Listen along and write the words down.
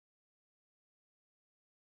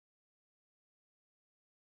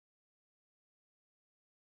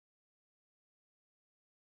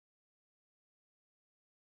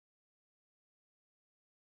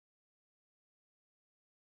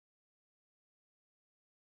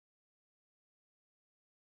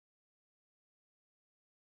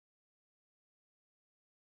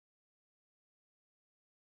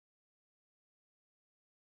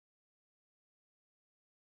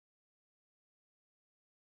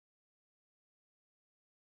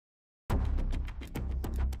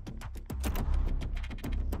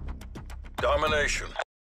Domination.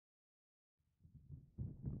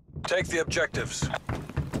 Take the objectives.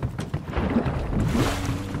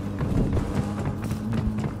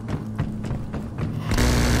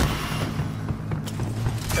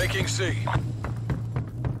 Taking C.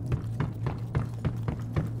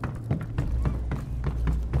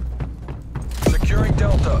 Securing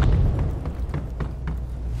Delta.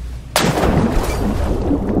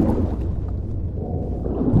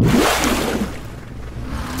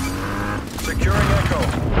 Securing Echo.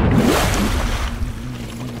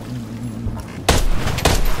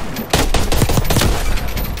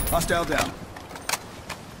 Hostile down.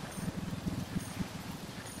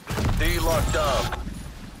 D locked down.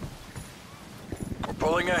 We're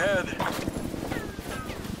pulling ahead.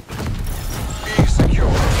 E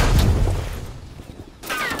secure.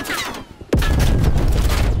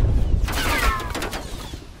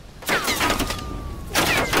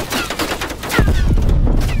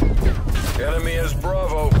 Enemy is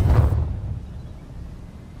Bravo.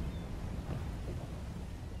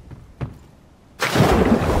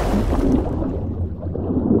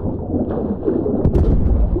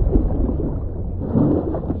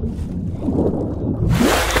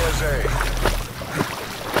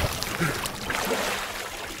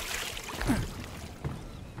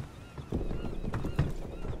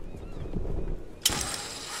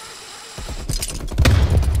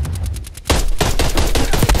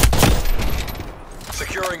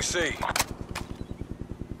 Securing C.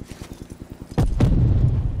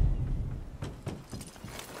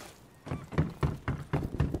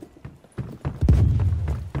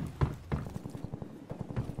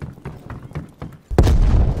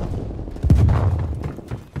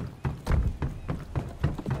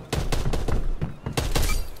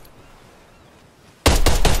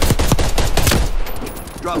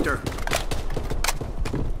 Dropped her.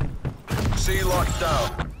 C locked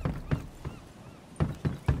down.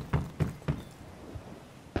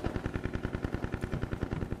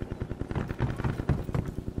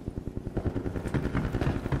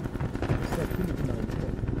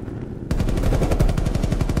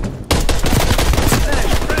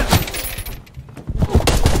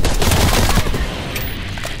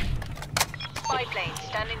 Spy plane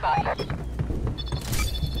standing by.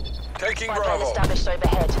 Taking Spy plane Bravo. established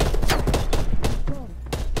overhead.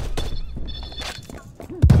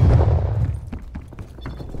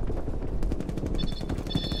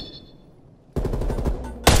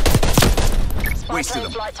 Spy Wasted plane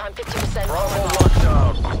them. flight time 50%. Bravo locked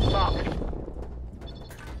down. Mark.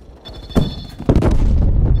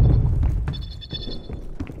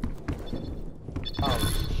 Oh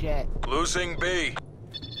shit. Losing B.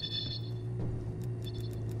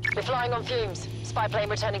 We're flying on fumes. Spy plane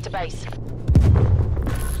returning to base.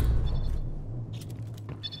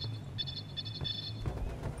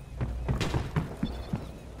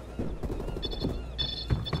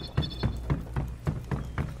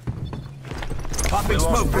 Popping We lost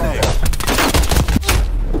smoke Bravo. grenade.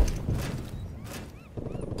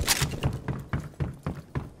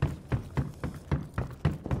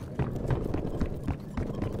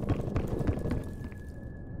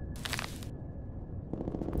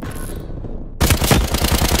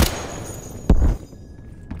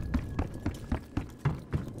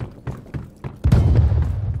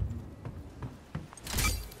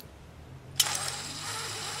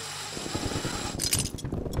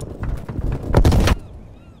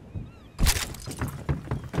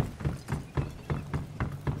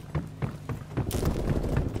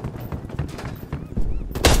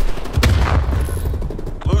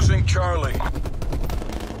 Losing Charlie.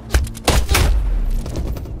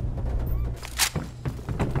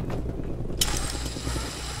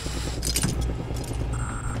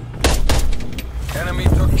 Enemy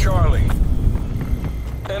took Charlie.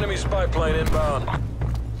 Enemy spy plane inbound.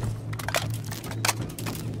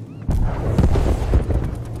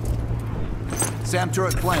 SAM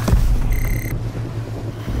turret planted.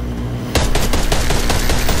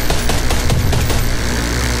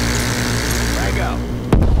 Frag out.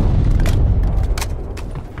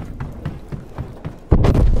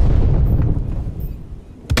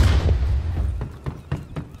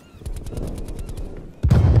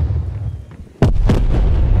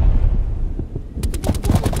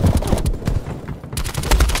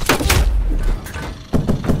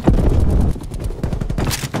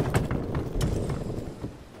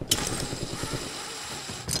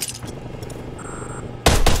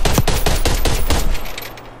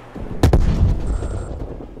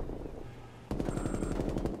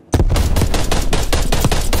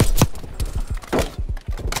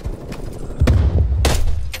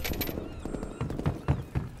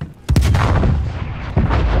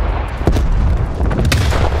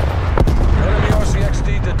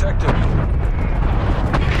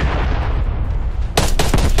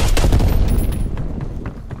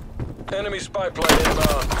 Enemy spy plane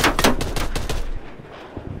inbound.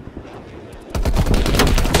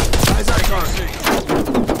 Eyes on target. See.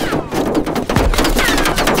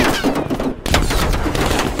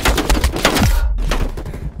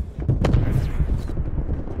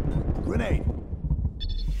 Grenade.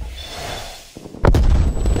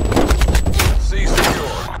 C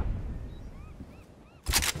secure.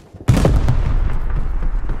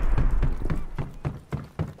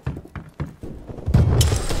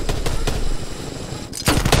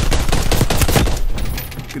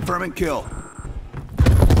 Confirming kill.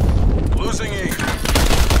 Losing E.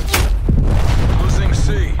 Losing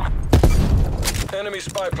C. Enemy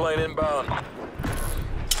spy plane inbound.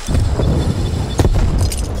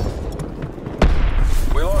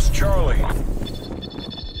 We lost Charlie.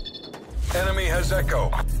 Enemy has Echo.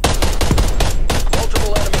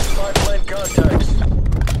 Multiple enemy spy plane contacts.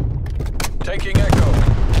 Taking Echo.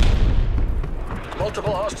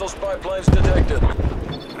 Multiple hostile spy planes detected.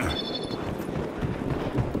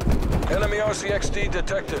 Enemy RCXD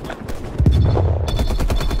detected.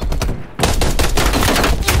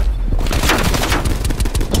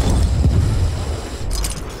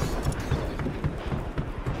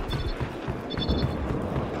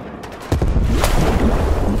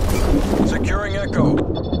 Securing Echo.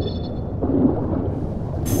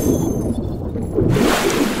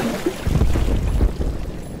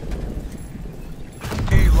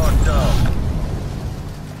 E locked down.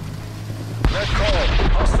 Net call.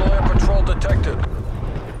 Hostile air patrol detected.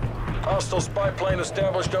 Hostile spy plane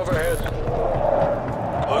established overhead.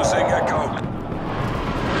 Losing Echo.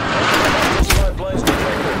 Hostile spy planes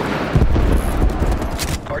detected.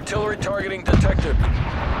 Artillery targeting detected.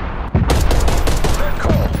 Net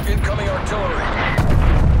call. Incoming artillery.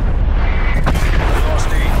 We lost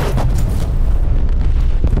E.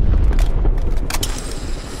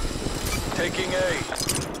 Taking A.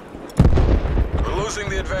 We're losing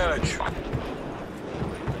the advantage.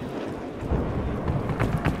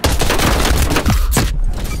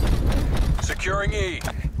 Securing E.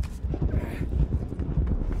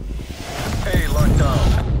 A locked down.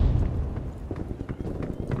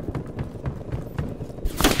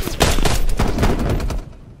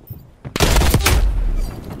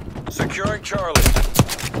 Securing Charlie.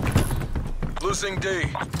 Losing D.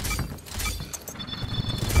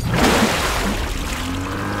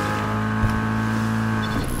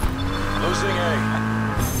 Losing A.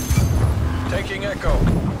 Taking Echo.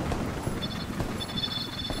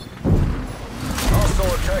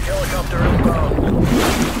 Hostile attack helicopter inbound.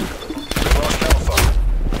 Lost Alpha.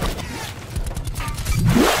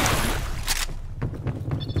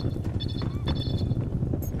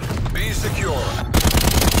 B secure.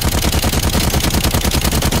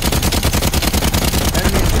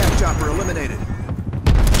 Enemy attack chopper eliminated.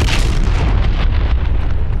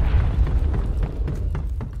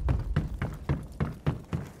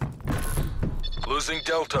 Losing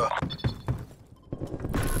Delta.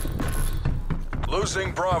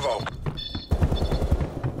 Losing Bravo.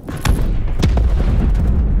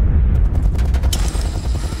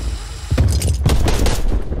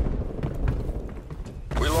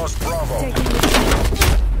 We lost Bravo. We're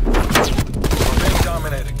being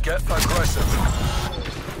dominated. Get aggressive.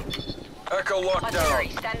 Echo locked down. Artillery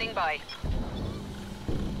standing by.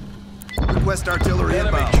 Request artillery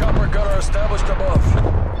Enemy inbound. chopper gunner established above.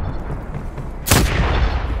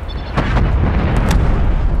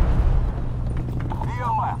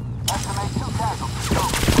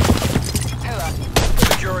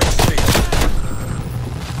 Securing C.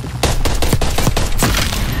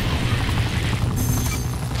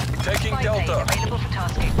 Taking Spy Delta. plane available for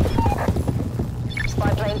tasking. Spy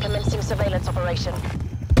plane commencing surveillance operation.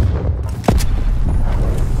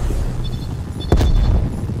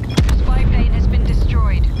 Spy plane has been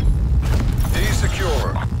destroyed. E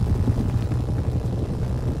secure.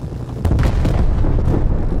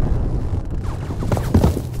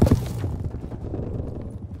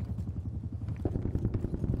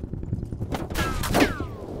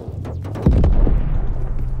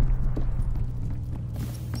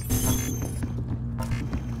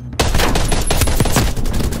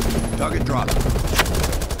 Target dropped.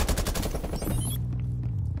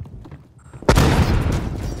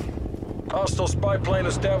 Hostile spy plane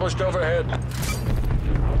established overhead.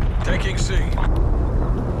 Taking C.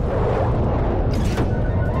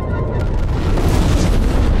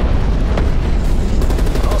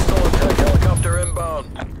 Hostile attack helicopter inbound.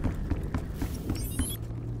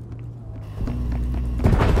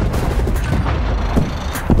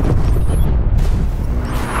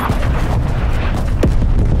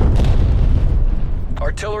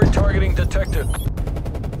 Artillery targeting detected.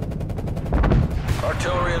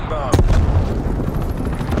 Artillery inbound.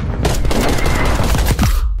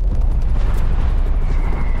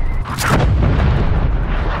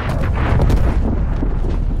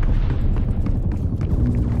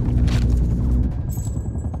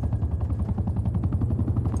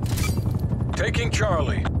 Taking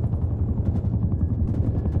Charlie.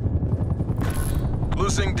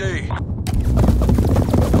 Losing D.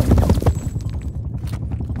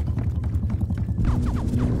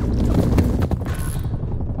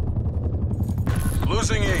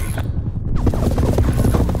 Losing E.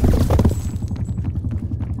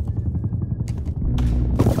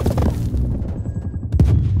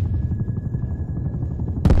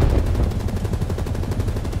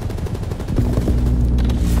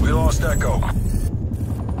 We lost Echo.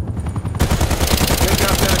 Take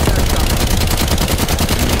out that attack chopper.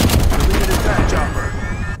 Deleted attack chopper.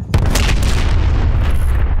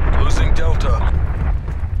 Losing Delta.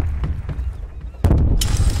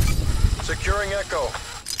 Securing Echo.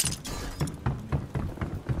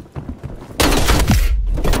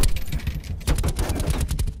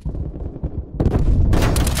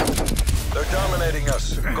 They're dominating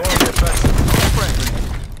us. Going defensive.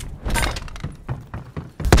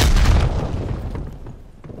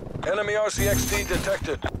 Enemy RCXD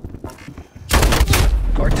detected.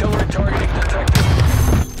 Artillery targeting detected.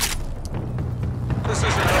 This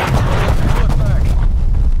is an pull it back.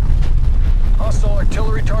 Hostile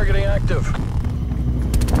artillery targeting active.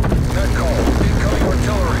 Net call. Incoming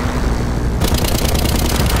artillery.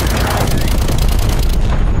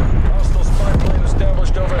 Hostile spy plane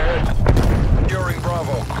established overhead. Securing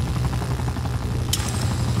Bravo.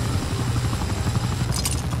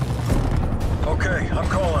 Okay, I'm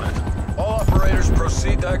calling it. All operators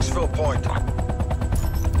proceed to exfil point.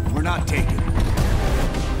 We're not taking.